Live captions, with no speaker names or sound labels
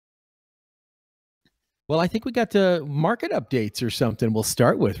Well, I think we got to market updates or something we'll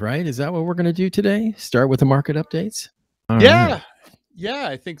start with, right? Is that what we're going to do today? Start with the market updates? All Yeah. right. Yeah,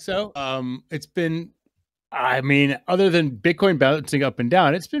 I think so. It's been, I mean, other than Bitcoin bouncing up and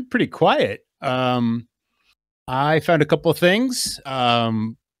down, it's been pretty quiet. I found a couple of things.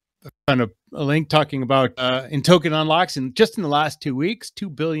 Found a link talking about in token unlocks, and just in the last 2 weeks,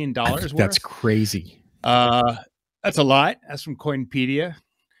 $2 billion worth. That's crazy. That's a lot. That's from Coinpedia. If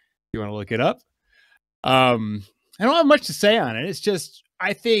you want to look it up. I don't have much to say on it. It's just,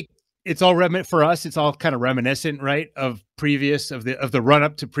 I think it's all for us. It's all kind of reminiscent, right, of the run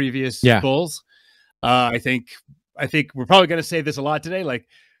up to previous bulls. I think we're probably going to say this a lot today. Like,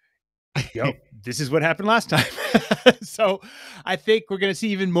 yo, this is what happened last time. So I think we're going to see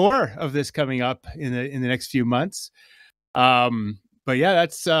even more of this coming up in the next few months. But yeah,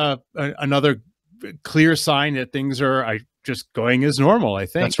 that's another clear sign that things are just going as normal. I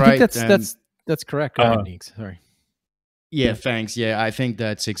think that's right. I think that's correct. Sorry. Yeah, thanks. Yeah, I think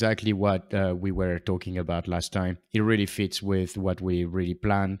that's exactly what we were talking about last time. It really fits with what we really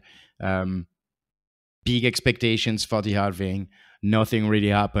planned. Big expectations for the halving, nothing really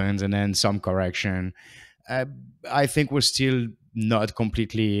happens, and then some correction. I think we're still not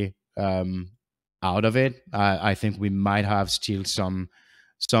completely out of it. I think we might have still some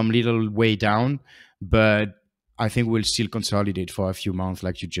little way down, but I think we'll still consolidate for a few months,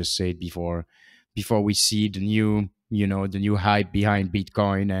 like you just said, before we see the new hype behind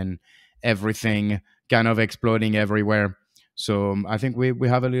Bitcoin and everything kind of exploding everywhere. So I think we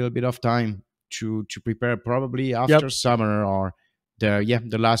have a little bit of time to prepare. Probably after summer or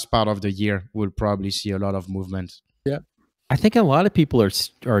the last part of the year, we'll probably see a lot of movement. Yeah, I think a lot of people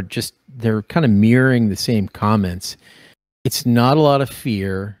are just, they're kind of mirroring the same comments. It's not a lot of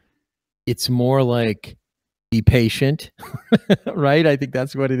fear. It's more like, be patient, right? I think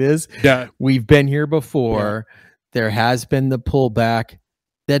that's what it is. Yeah. We've been here before. Yeah. There has been the pullback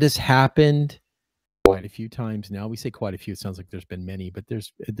that has happened quite a few times now. We say quite a few. It sounds like there's been many, but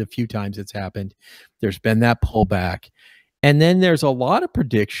there's the few times it's happened. There's been that pullback. And then there's a lot of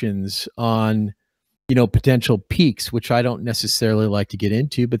predictions on, potential peaks, which I don't necessarily like to get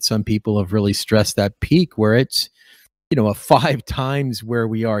into, but some people have really stressed that peak where it's, a 5 times where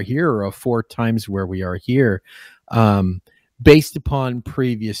we are here or a 4 times where we are here, based upon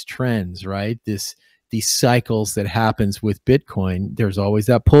previous trends, right? These cycles that happens with Bitcoin, there's always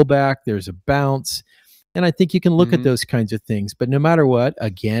that pullback, there's a bounce. And I think you can look at those kinds of things, but no matter what,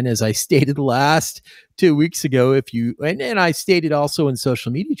 again, as I stated last 2 weeks ago, and I stated also in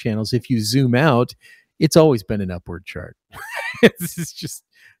social media channels, if you zoom out, it's always been an upward chart. This is just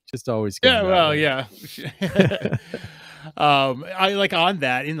always. Yeah. Well, yeah. I like on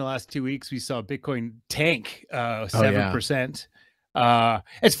that in the last 2 weeks, we saw Bitcoin tank 7%.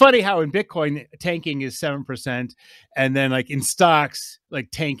 It's funny how in Bitcoin tanking is 7%, and then like in stocks, like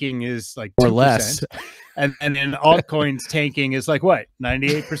tanking is like 2%. Or less. And in altcoins, tanking is like what,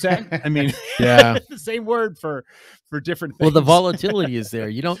 98%? I mean, yeah, the same word for different things. Well, the volatility is there.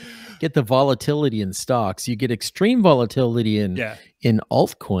 You don't get the volatility in stocks. You get extreme volatility in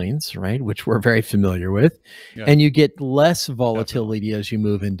altcoins, right? Which we're very familiar with, and you get less volatility as you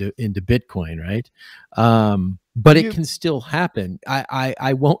move into Bitcoin, right? But it can still happen.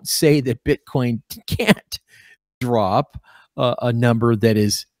 I won't say that Bitcoin can't drop a number that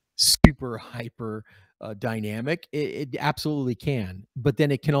is super hyper dynamic. It absolutely can, but then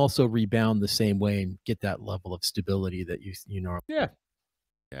it can also rebound the same way and get that level of stability that you know. Yeah,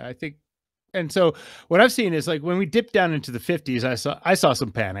 I think. And so what I've seen is like when we dip down into the 50s, I saw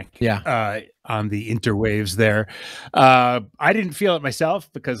some panic. On the interwaves there. I didn't feel it myself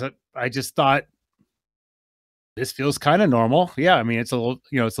because I just thought this feels kind of normal. Yeah, I mean it's a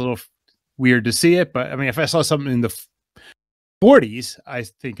little weird to see it, but I mean if I saw something in the 40s, I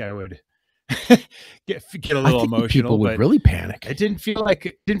think I would get a little emotional. People would really panic. It didn't feel like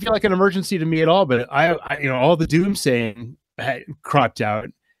an emergency to me at all. But I all the doomsaying had cropped out,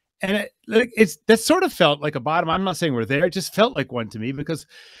 and that sort of felt like a bottom. I'm not saying we're there. It just felt like one to me because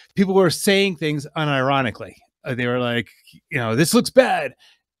people were saying things unironically. They were like, this looks bad,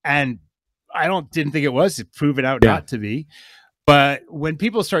 and I didn't think it was. It proved out not to be. But when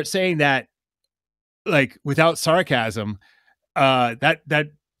people start saying that, like without sarcasm,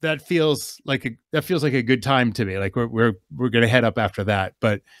 that feels like a good time to me. Like we're going to head up after that.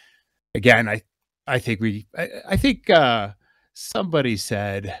 But again, I think somebody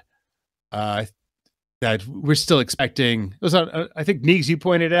said that we're still expecting. It was I think Neegs, you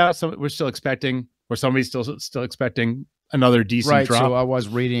pointed out. We're still expecting, or somebody's still expecting another decent drop. So I was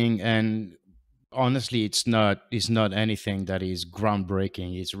reading, and Honestly, it's not anything that is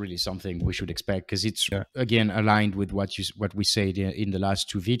groundbreaking. It's really something we should expect, because it's again aligned with what we said in the last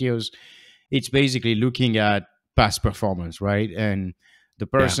two videos. It's basically looking at past performance, right? And the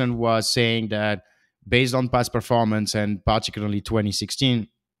person was saying that based on past performance, and particularly 2016,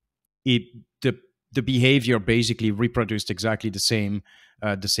 it the behavior basically reproduced exactly the same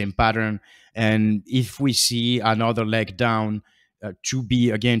pattern. And if we see another leg down, to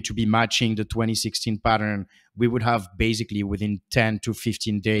be matching the 2016 pattern, we would have basically within 10 to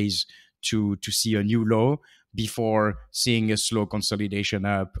 15 days to see a new low before seeing a slow consolidation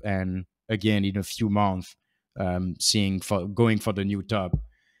up, and again in a few months going for the new top.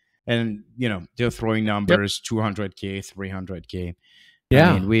 And they're throwing numbers 200K, 300K.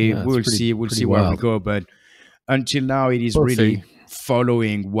 Yeah, I mean, we'll see where we go, but until now it is really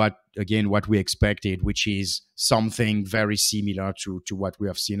following what we expected, which is something very similar to what we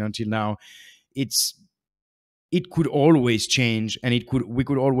have seen until now. It could always change, and we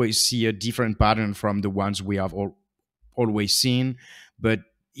could always see a different pattern from the ones we have always seen. But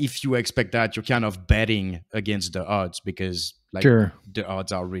if you expect that, you're kind of betting against the odds, because the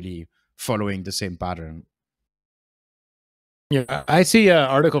odds are really following the same pattern. Yeah, I see an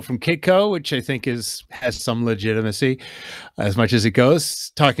article from Kitco, which I think has some legitimacy, as much as it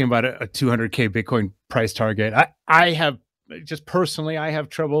goes, talking about a 200K Bitcoin price target. I have just personally, I have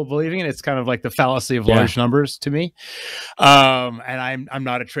trouble believing it. It's kind of like the fallacy of large numbers to me. And I'm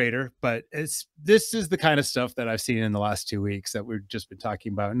not a trader, but this is the kind of stuff that I've seen in the last 2 weeks that we've just been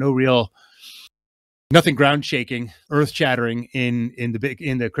talking about. Nothing ground shaking, earth shattering in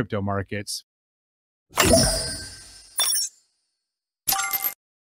the crypto markets.